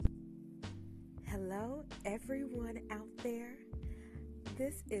Hello, everyone out there.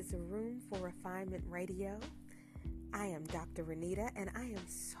 This is Room for Refinement Radio. I am Dr. Renita, and I am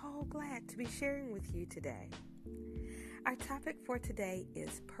so glad to be sharing with you today. Our topic for today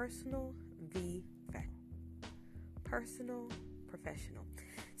is personal v. personal, professional.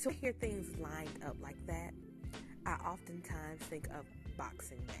 So I hear things lined up like that. I oftentimes think of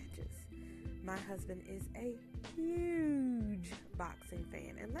boxing matches. My husband is a huge boxing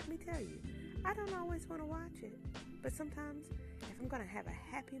fan, and let me tell you, I don't always want to watch it, but sometimes if I'm going to have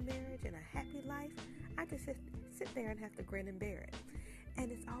a happy marriage and a happy life, I can sit there and have to grin and bear it.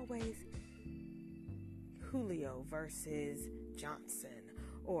 And it's always Julio versus Johnson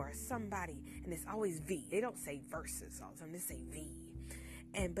or somebody, and it's always V. They don't say versus all the time, they say V.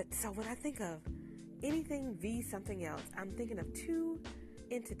 But so when I think of anything V something else, I'm thinking of two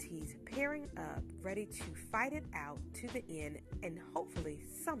entities pairing up, ready to fight it out to the end, and hopefully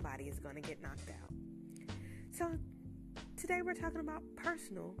somebody is going to get knocked out. So today we're talking about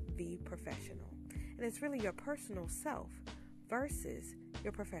personal v. professional, and it's really your personal self versus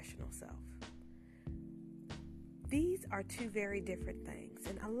your professional self. These are two very different things,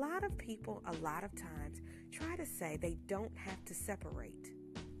 and a lot of people a lot of times try to say they don't have to separate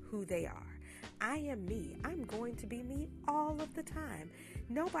who they are. I am me. I'm going to be me all of the time.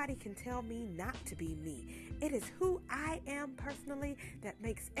 Nobody can tell me not to be me. It is who I am personally that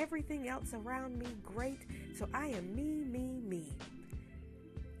makes everything else around me great. So I am me, me, me.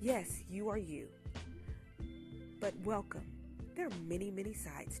 Yes, you are you. But welcome. There are many, many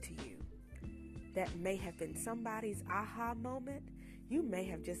sides to you. That may have been somebody's aha moment. You may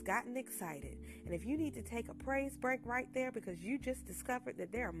have just gotten excited. And if you need to take a praise break right there because you just discovered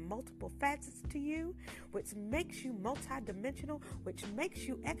that there are multiple facets to you, which makes you multidimensional, which makes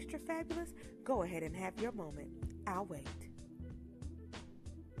you extra fabulous, go ahead and have your moment. I'll wait.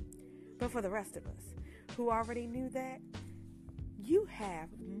 But for the rest of us who already knew that, you have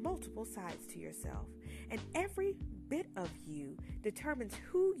multiple sides to yourself. And every bit of you determines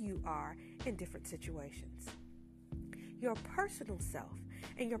who you are in different situations. Your personal self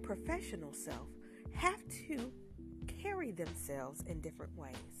and your professional self have to carry themselves in different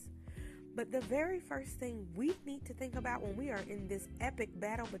ways. But the very first thing we need to think about when we are in this epic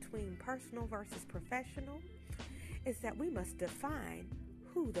battle between personal versus professional is that we must define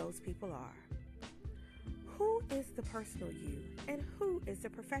who those people are. Who is the personal you and who is the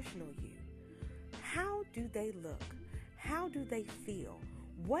professional you? How do they look? How do they feel?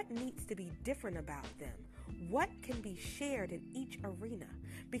 What needs to be different about them? What can be shared in each arena?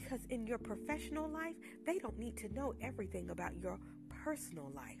 Because in your professional life, they don't need to know everything about your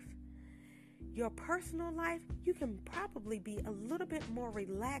personal life. Your personal life, you can probably be a little bit more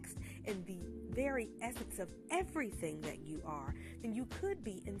relaxed in the very essence of everything that you are than you could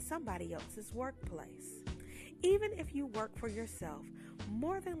be in somebody else's workplace. Even if you work for yourself,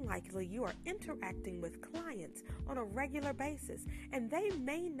 more than likely you are interacting with clients on a regular basis, and they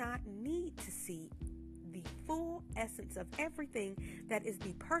may not need to see the full essence of everything that is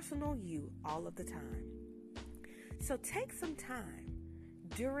the personal you all of the time. So take some time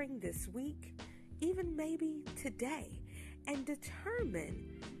during this week, even maybe today, and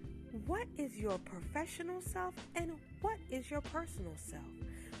determine what is your professional self and what is your personal self.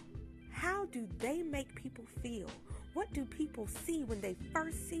 How do they make people feel? What do people see when they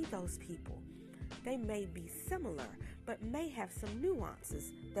first see those people? They may be similar, but may have some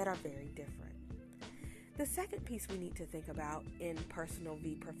nuances that are very different. The second piece we need to think about in personal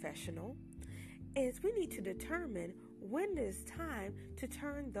v. professional is we need to determine when it is time to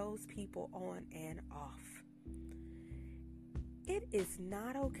turn those people on and off. It is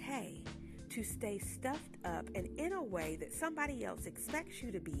not okay to stay stuffed up and in a way that somebody else expects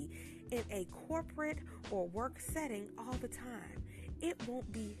you to be in a corporate or work setting all the time. It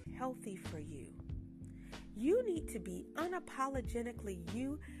won't be healthy for you. You need to be unapologetically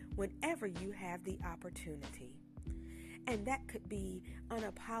you whenever you have the opportunity. And that could be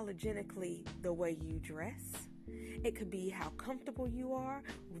unapologetically the way you dress. It could be how comfortable you are,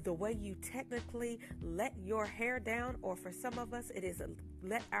 the way you technically let your hair down, or for some of us, it is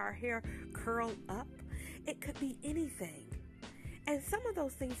let our hair curl up. It could be anything. And some of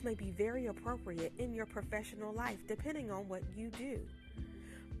those things may be very appropriate in your professional life, depending on what you do.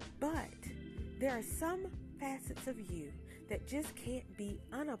 But there are some facets of you that just can't be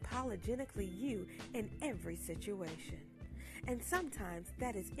unapologetically you in every situation. And sometimes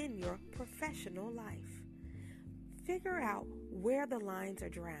that is in your professional life. Figure out where the lines are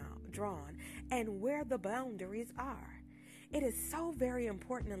drawn and where the boundaries are. It is so very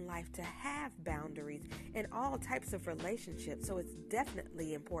important in life to have boundaries in all types of relationships. So it's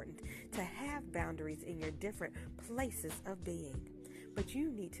definitely important to have boundaries in your different places of being. But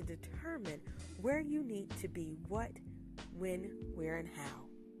you need to determine where you need to be, what, when, where, and how.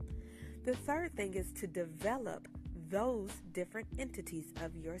 The third thing is to develop those different entities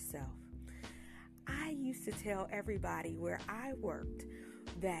of yourself. I used to tell everybody where I worked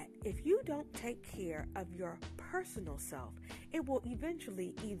that if you don't take care of your personal self, it will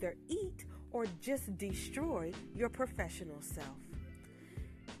eventually either eat or just destroy your professional self.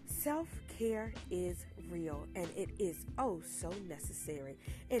 Self-care is real, and it is oh so necessary.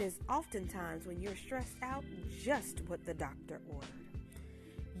 It is oftentimes when you're stressed out just what the doctor ordered.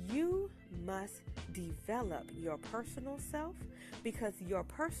 You must develop your personal self, because your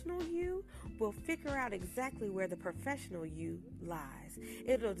personal you will figure out exactly where the professional you lies.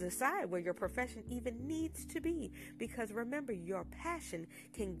 It'll decide where your profession even needs to be, because remember, your passion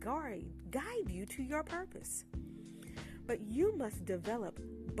can guide you to your purpose. But you must develop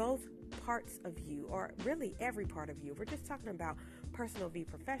both parts of you, or really every part of you. We're just talking about personal v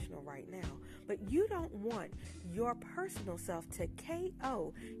professional right now. But you don't want your personal self to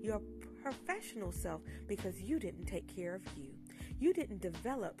KO your professional self because you didn't take care of you. You didn't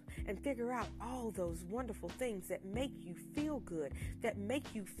develop and figure out all those wonderful things that make you feel good, that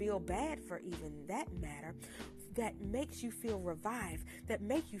make you feel bad for even that matter, that makes you feel revived, that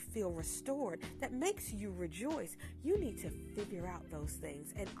make you feel restored, that makes you rejoice. You need to figure out those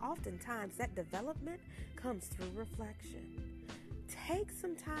things. And oftentimes that development comes through reflection. Take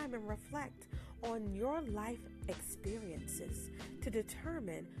some time and reflect on your life experiences to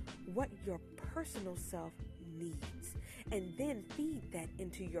determine what your personal self needs, and then feed that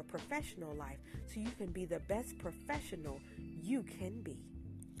into your professional life so you can be the best professional you can be.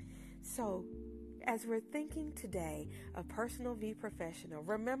 So, as we're thinking today of personal v professional,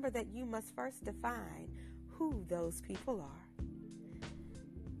 remember that you must first define who those people are.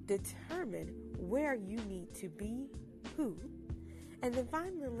 Determine where you need to be, who, and then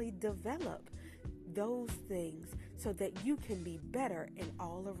finally develop those things so that you can be better in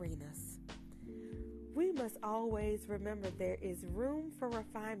all arenas. We must always remember there is room for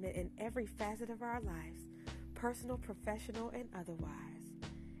refinement in every facet of our lives, personal, professional, and otherwise.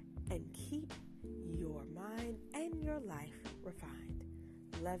 And keep your mind and your life refined.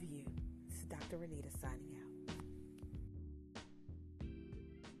 Love you. This is Dr. Renita signing out.